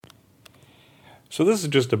So this is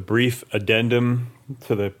just a brief addendum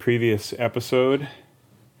to the previous episode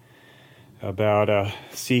about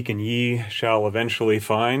seek and ye shall eventually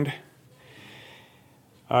find.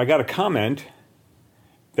 I got a comment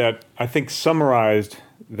that I think summarized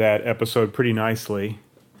that episode pretty nicely,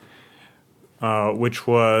 which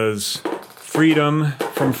was freedom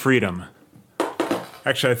from freedom.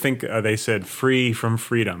 Actually, I think they said free from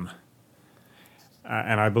freedom.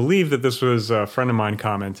 And I believe that this was a friend of mine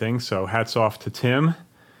commenting, so hats off to Tim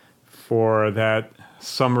for that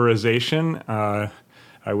summarization.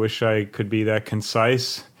 I wish I could be that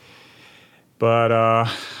concise, but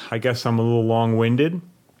I guess I'm a little long-winded.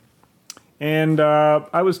 And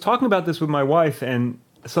I was talking about this with my wife, and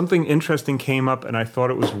something interesting came up, and I thought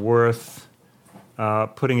it was worth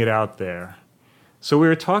putting it out there. So we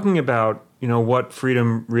were talking about, what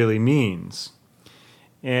freedom really means.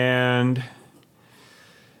 And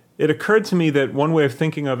it occurred to me that one way of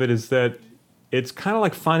thinking of it is that it's kind of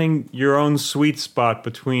like finding your own sweet spot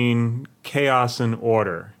between chaos and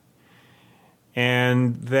order.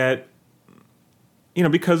 And that,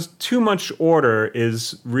 because too much order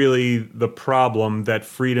is really the problem that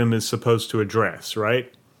freedom is supposed to address,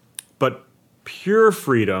 right? But pure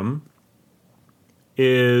freedom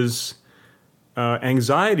is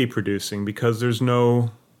anxiety producing because there's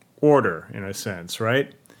no order, in a sense,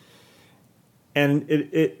 right?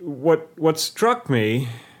 And what struck me,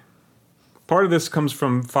 part of this comes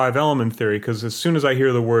from five-element theory, because as soon as I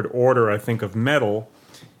hear the word order, I think of metal,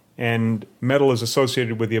 and metal is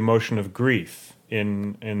associated with the emotion of grief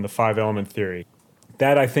in the five-element theory.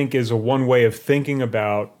 That, I think, is one way of thinking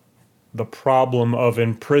about the problem of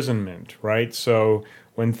imprisonment, right? So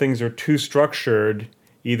when things are too structured,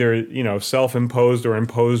 either, self-imposed or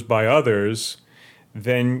imposed by others,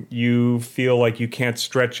 then you feel like you can't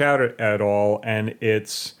stretch out at all, and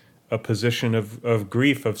it's a position of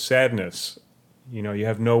grief, of sadness. You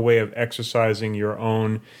have no way of exercising your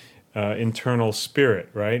own internal spirit,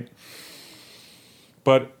 right?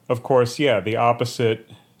 But, of course, the opposite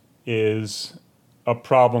is a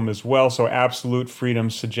problem as well. So absolute freedom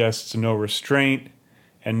suggests no restraint,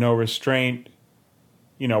 and no restraint,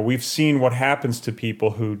 we've seen what happens to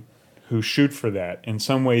people who shoot for that. In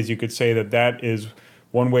some ways, you could say that is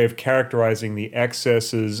one way of characterizing the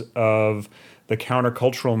excesses of the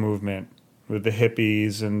countercultural movement with the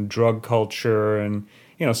hippies and drug culture and,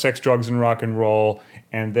 sex, drugs, and rock and roll,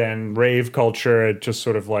 and then rave culture. It just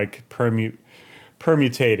sort of like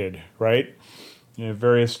permutated, right?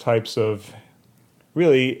 Various types of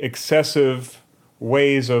really excessive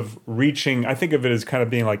ways of reaching. I think of it as kind of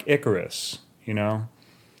being like Icarus,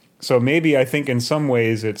 So maybe I think in some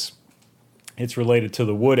ways it's related to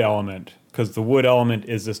the wood element, because the wood element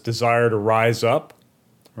is this desire to rise up,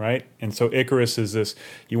 right? And so Icarus is this,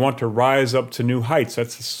 you want to rise up to new heights.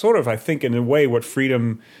 That's sort of, I think, in a way, what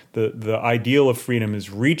freedom, the ideal of freedom is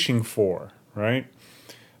reaching for, right?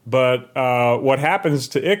 But what happens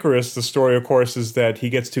to Icarus, the story, of course, is that he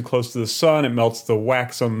gets too close to the sun, it melts the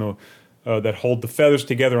wax on the that hold the feathers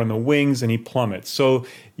together on the wings, and he plummets. So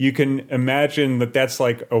you can imagine that that's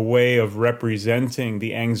like a way of representing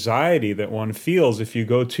the anxiety that one feels if you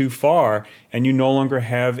go too far and you no longer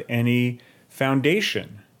have any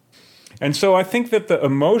foundation. And so I think that the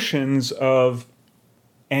emotions of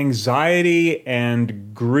anxiety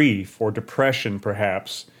and grief, or depression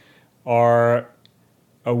perhaps, are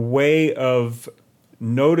a way of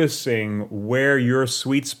noticing where your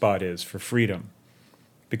sweet spot is for freedom.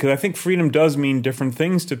 Because I think freedom does mean different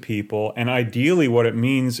things to people, and ideally what it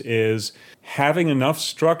means is having enough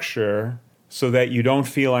structure so that you don't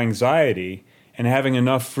feel anxiety, and having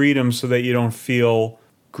enough freedom so that you don't feel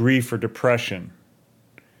grief or depression.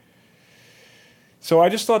 So I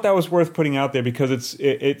just thought that was worth putting out there, because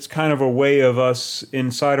it's kind of a way of us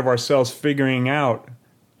inside of ourselves figuring out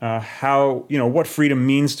how, what freedom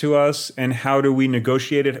means to us, and how do we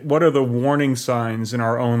negotiate it? What are the warning signs in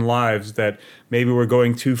our own lives that maybe we're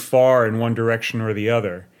going too far in one direction or the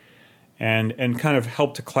other? And kind of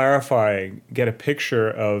help to clarify, get a picture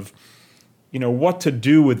of, what to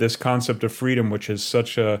do with this concept of freedom, which is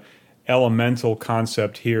such a elemental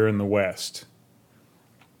concept here in the West.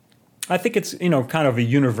 I think it's, kind of a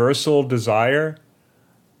universal desire,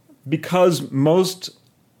 because most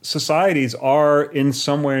societies are in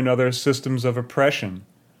some way or another systems of oppression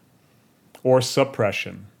or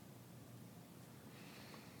suppression.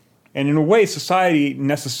 And in a way, society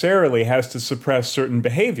necessarily has to suppress certain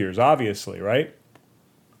behaviors, obviously, right?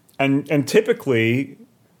 And typically,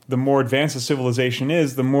 the more advanced a civilization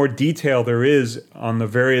is, the more detail there is on the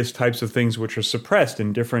various types of things which are suppressed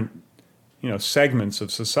in different, segments of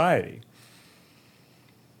society.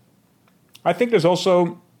 I think there's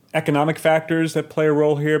also economic factors that play a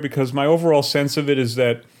role here, because my overall sense of it is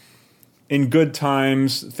that in good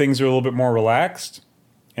times, things are a little bit more relaxed,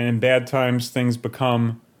 and in bad times, things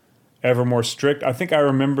become ever more strict. I think I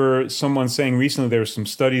remember someone saying recently there were some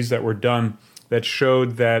studies that were done that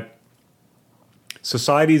showed that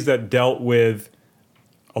societies that dealt with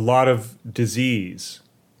a lot of disease,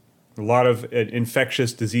 a lot of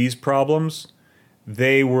infectious disease problems,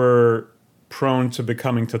 they were prone to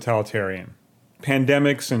becoming totalitarian.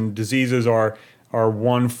 Pandemics and diseases are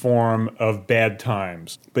one form of bad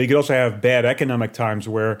times. But you could also have bad economic times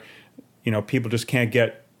where, people just can't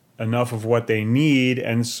get enough of what they need,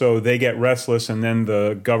 and so they get restless, and then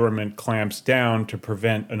the government clamps down to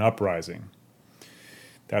prevent an uprising.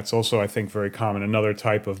 That's also, I think, very common, another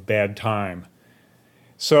type of bad time.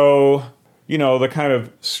 So, the kind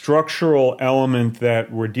of structural element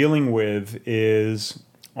that we're dealing with is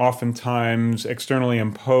oftentimes externally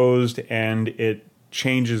imposed, and it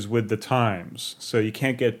changes with the times. So you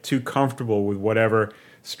can't get too comfortable with whatever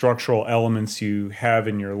structural elements you have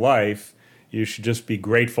in your life. You should just be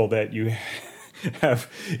grateful that you have,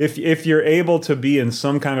 if you're able to be in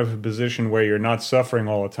some kind of a position where you're not suffering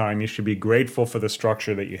all the time, you should be grateful for the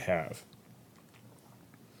structure that you have.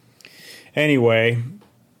 Anyway,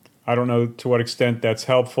 I don't know to what extent that's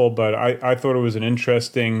helpful, but I thought it was an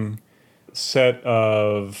interesting set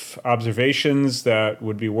of observations that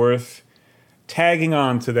would be worth tagging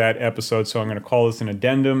on to that episode. So I'm going to call this an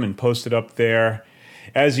addendum and post it up there.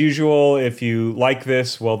 As usual, if you like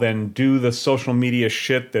this, well, then do the social media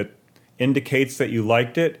shit that indicates that you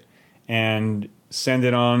liked it and send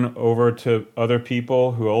it on over to other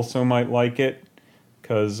people who also might like it.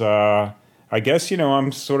 Because I guess,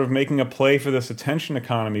 I'm sort of making a play for this attention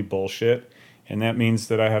economy bullshit, and that means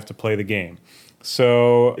that I have to play the game.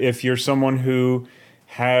 So if you're someone who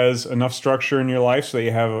has enough structure in your life so that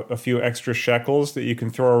you have a few extra shekels that you can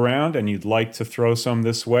throw around and you'd like to throw some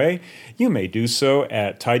this way, you may do so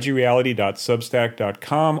at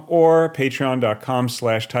taijireality.substack.com or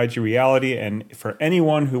patreon.com/taijireality. And for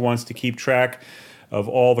anyone who wants to keep track of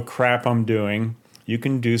all the crap I'm doing, you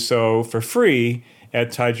can do so for free at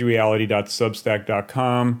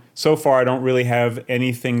taijireality.substack.com. So far, I don't really have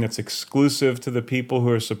anything that's exclusive to the people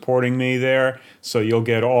who are supporting me there, so you'll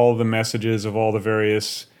get all the messages of all the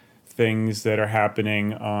various things that are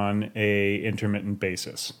happening on a intermittent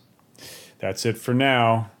basis. That's it for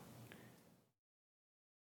now.